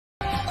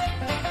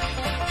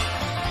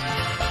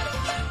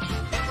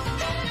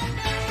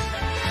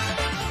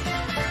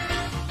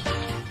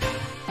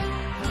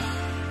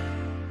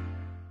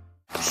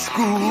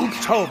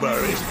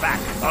Spooktober is back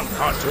on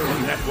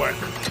Cartoon Network.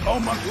 All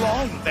month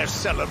long, they're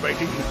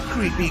celebrating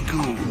creepy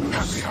goons.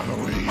 Happy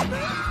Halloween.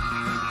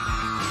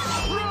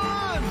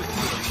 Run!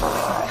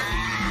 Oh,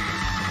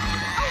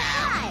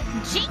 hi!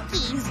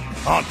 Jinkies!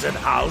 Haunted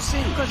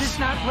houses. Because it's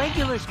not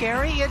regular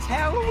scary, it's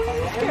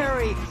Halloween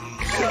scary.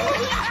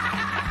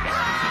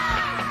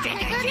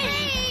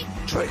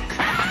 Trick.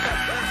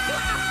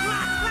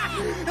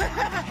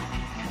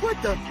 What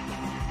the?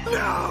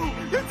 No!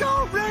 It's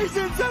all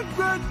raisins and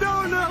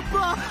granola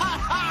bars!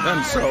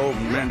 And so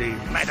many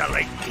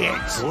meddling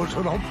kids. It's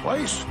an old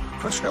place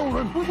for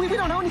children. We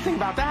don't know anything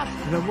about that.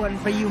 The one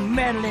for you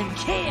meddling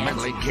kids.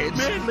 Meddling kids.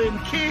 Meddling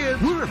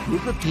kids. We're a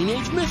group of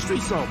teenage mystery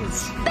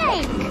solvers.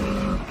 Bang!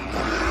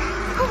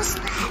 Oh,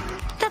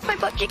 snap! That's my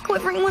butt cheek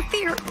quivering with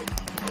fear.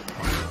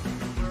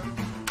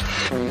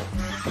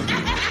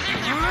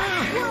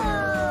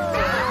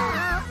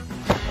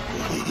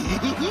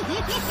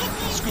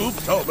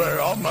 Spooktober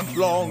all month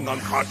long on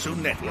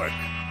Cartoon Network.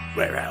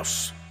 Where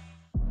else?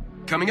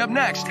 Coming up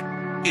next,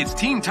 it's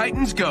Teen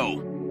Titans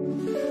Go!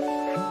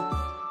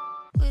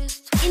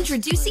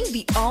 Introducing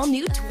the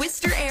all-new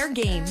Twister Air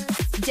game.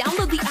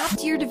 Download the app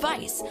to your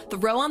device,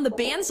 throw on the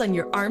bands on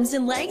your arms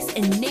and legs,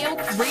 and nail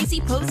crazy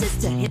poses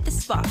to hit the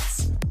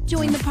spots.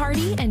 Join the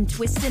party and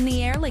twist in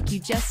the air like you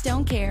just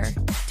don't care.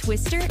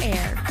 Twister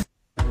Air.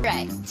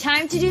 Right,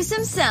 time to do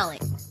some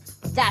selling.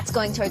 That's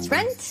going towards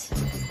rent.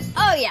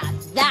 Oh yeah,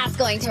 that's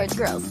going towards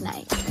girls'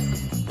 night.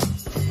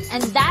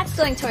 And that's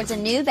going towards a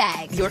new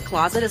bag. Your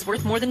closet is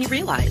worth more than you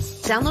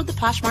realize. Download the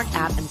Poshmark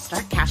app and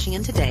start cashing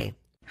in today.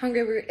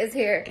 Hungry Root is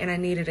here, and I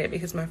needed it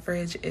because my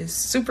fridge is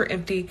super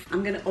empty.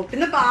 I'm gonna open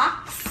the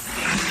box.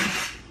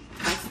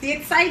 That's the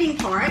exciting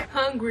part.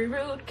 Hungry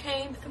Root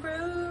came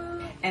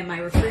through, and my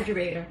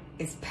refrigerator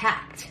is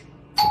packed.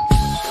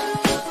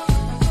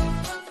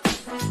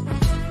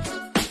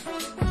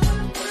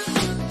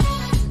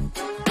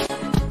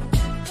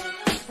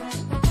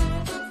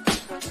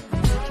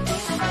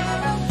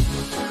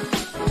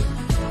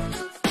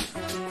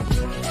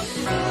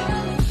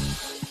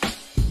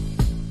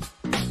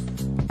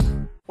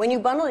 When you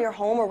bundle your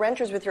home or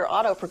renters with your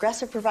auto,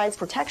 Progressive provides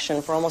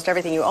protection for almost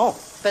everything you own.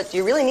 But do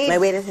you really need my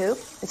weighted hoop?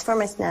 It's for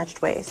my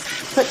snatched waist.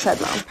 Foot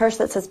treadmill. Purse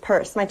that says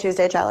purse. My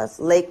Tuesday chalice.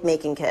 Lake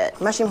making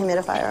kit. Mushroom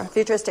humidifier.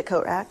 Futuristic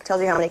coat rack.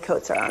 Tells you how many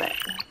coats are on it.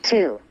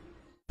 2.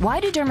 Why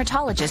do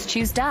dermatologists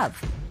choose Dove?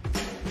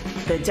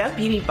 The Dove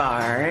Beauty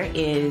Bar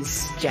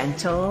is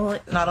gentle.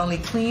 Not only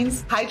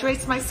cleans,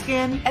 hydrates my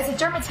skin. As a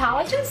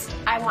dermatologist,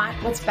 I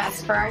want what's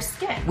best for our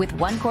skin. With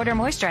 1/4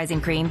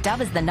 moisturizing cream,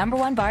 Dove is the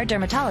 #1 bar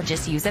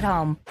dermatologists use at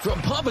home.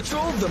 From Paw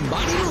Patrol, the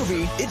mighty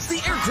movie, it's the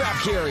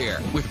aircraft carrier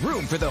with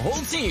room for the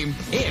whole team.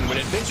 And when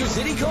Adventure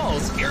City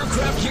calls,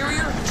 aircraft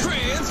carrier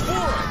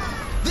transform.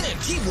 Then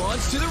keep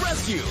launch to the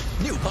rescue.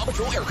 New Paw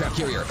Patrol aircraft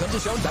carrier comes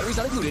as shown, batteries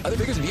not included. Other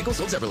figures and vehicles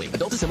sold separately.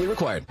 Adult assembly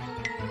required.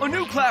 A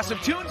new class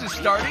of tunes is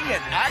starting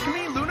at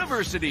Acme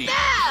University.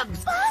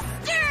 Babs!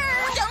 Buster!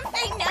 Don't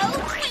they know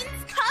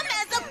twins come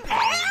as a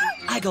pair?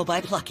 I go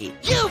by Plucky.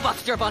 You,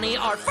 Buster Bunny,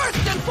 are first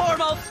and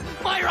foremost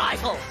my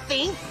rival.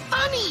 Think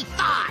funny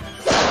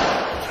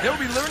thoughts. They'll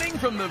be learning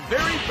from the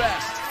very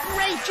best.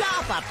 Great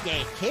job up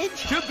there,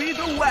 kids. To be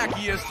the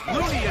wackiest,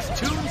 looniest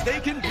tunes they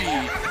can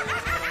be.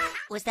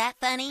 Was that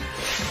funny?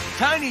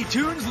 Tiny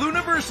Toons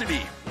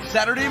Luniversity.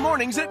 Saturday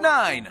mornings at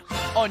 9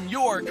 on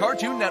your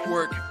Cartoon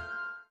Network.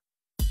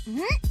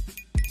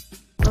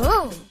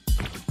 Oh.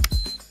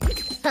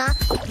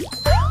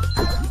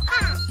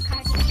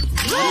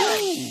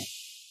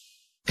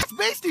 It's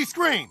Beastie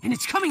Scream! And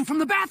it's coming from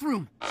the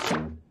bathroom.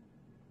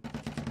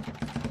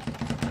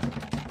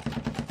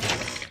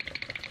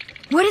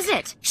 What is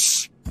it?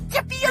 Shh!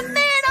 There be a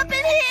man up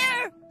in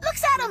here!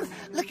 Looks at him,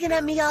 looking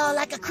at me all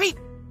like a creep.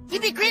 You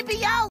be creepy, yo?